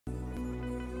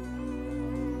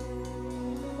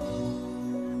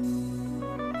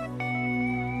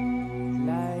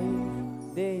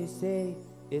say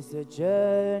it's a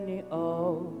journey,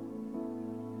 oh.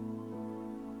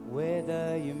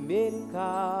 Whether you make it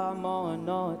come or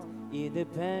not, it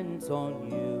depends on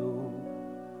you.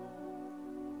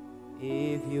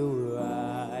 If you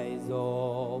rise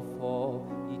or fall,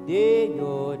 the day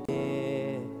you're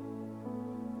dead.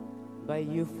 But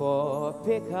you fall,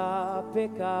 pick up,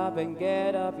 and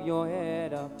get up your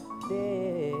head up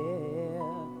there.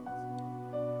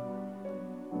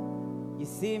 You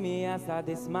see me as I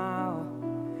dey smile.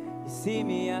 You see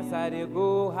me as I dey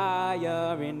go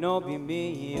higher, and no be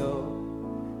me, yo.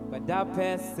 But that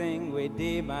person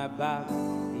within my back,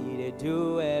 he dey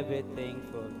do everything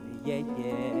for me, yeah,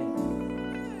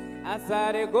 yeah. As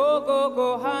I dey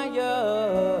go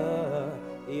higher,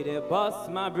 he dey bust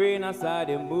my brain as I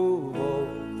dey move, oh.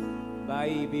 But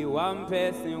he be one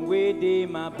person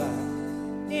within my back.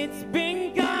 It's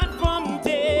been God from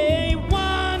day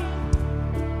one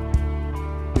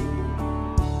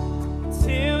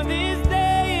till this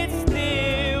day, it's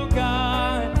still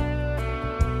God.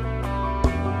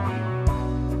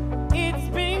 It's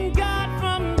been God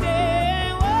from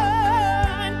day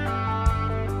one,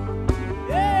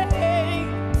 hey,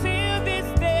 till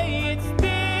this day, it's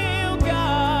still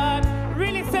God.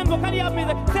 Really simple, can you help me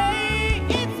say,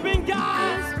 it's been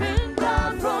God. It's been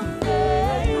God from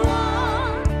day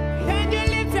one. Can you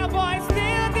lift your voice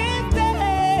till this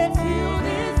day? Till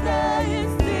this day,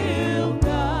 it's still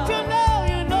God.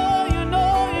 You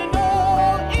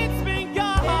know, it's been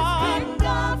God. It's been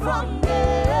God from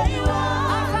day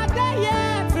one. As I day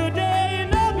here today,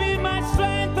 no be my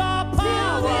strength or Till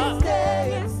power. this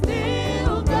day, it's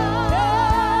still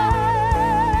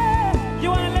God. You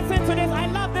want to listen to this? I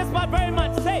love this part very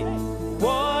much. Say,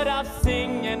 what I've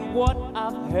seen and what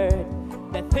I've heard,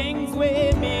 the things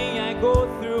with me I go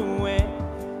through it.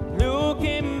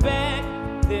 Looking back,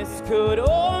 this could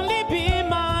only be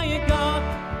my God.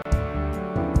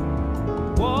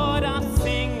 What I've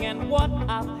seen and what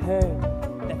I've heard,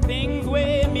 the things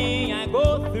with me I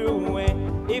go through it.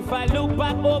 If I look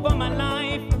back over my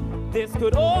life, this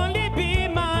could only be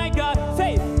my God.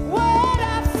 Say, what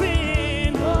I've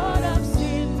seen, What I've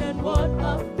seen and what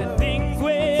I've the heard, things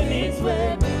with me. things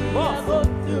with me I Boss, go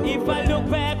through if I look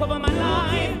back over my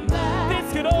life, back,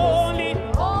 this could only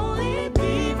only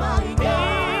be my be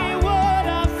God. what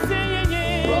I've seen,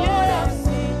 yeah, What yeah. I've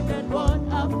seen and what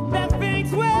I've The heard,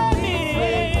 things with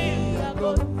me. I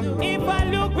go through If I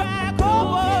look back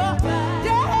over, back,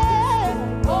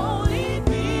 yeah, only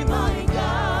be my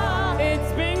God.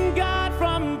 it's been God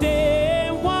from day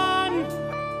one.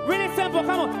 Really simple,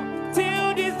 come on.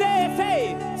 Till this day, say,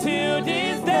 till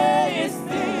this day is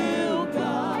Still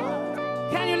God.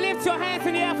 Can you lift your hands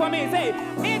in the air for me? Say,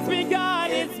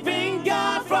 it's been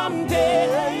God from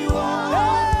day one.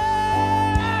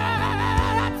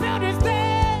 Till this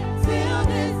day. Till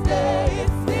this day,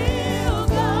 it's still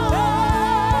God.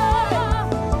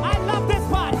 I love this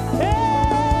part.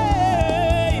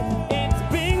 Hey, it's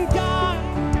been God.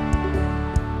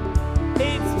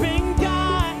 It's been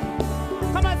God.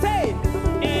 Come on, say,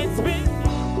 it's been.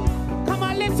 Come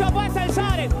on, lift your voice and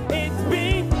shout it. It's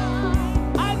been.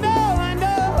 I know,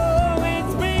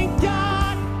 it's been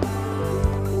God.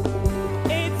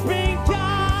 It's been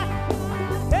God.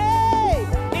 Hey,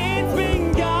 it's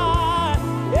been God.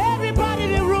 Everybody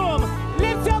in the room,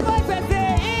 lift your voice and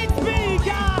say, it's been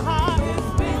God.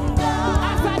 It's been God.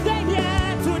 As I get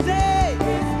here today,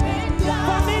 It's been for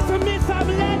God. me to meet some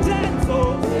legends,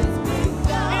 oh, It's been it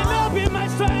God. will be my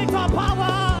strength or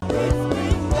power. It's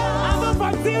been I God. move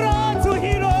from zero to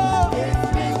hero, It's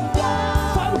been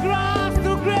God. from grass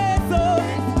to grace, oh,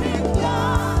 It's been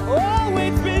God. oh,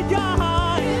 it's been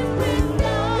God. It's been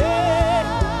God. Yeah.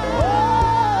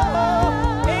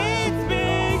 Oh, it's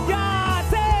been God.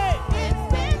 Say, It's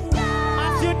been God.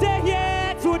 as you day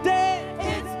here today,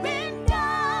 It's been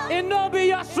God. it no be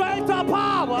your strength or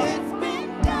power. It's been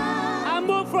God. I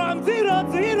move from zero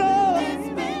to hero, It's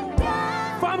been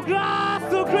God. from grass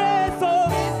to grace, oh,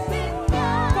 It's been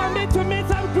God. for me to meet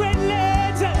some great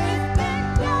legends. It's been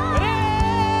God.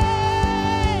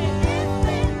 Hey, It's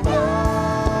been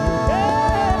God.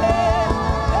 hey,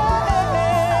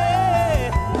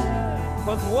 hey.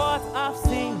 'Cause what I've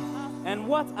seen and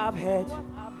what I've heard,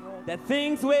 the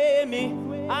things with me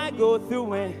I go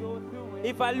through it.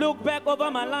 If I look back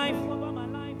over my life,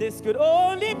 this could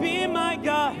only be my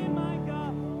God.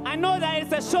 I know that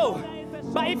it's a show,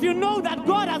 but if you know that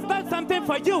God has done something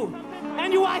for you,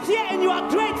 and you are here and you are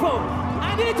grateful,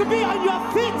 I need you to be on your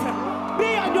feet.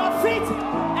 Be on your feet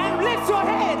and lift your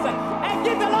hands and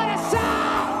give the Lord a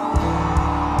shout.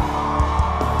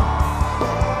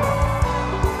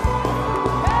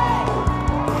 Hey!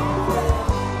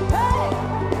 Hey!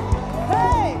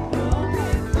 Hey!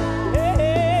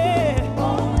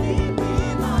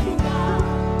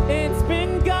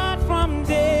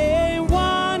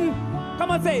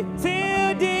 on, say,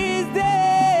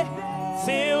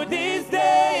 till this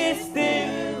day is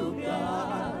still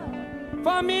God.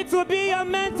 For me to be a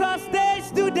mentor stage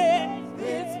today,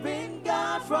 It's been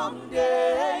God from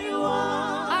day one.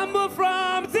 I moved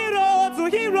from zero to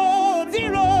hero,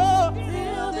 zero.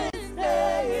 Till this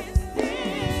day it's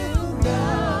still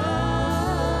God.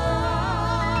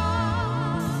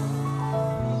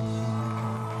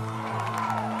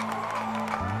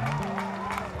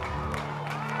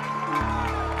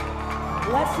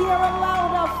 Let's hear it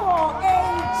louder for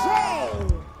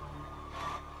AJ.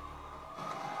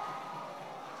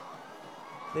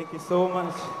 Thank you so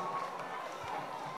much.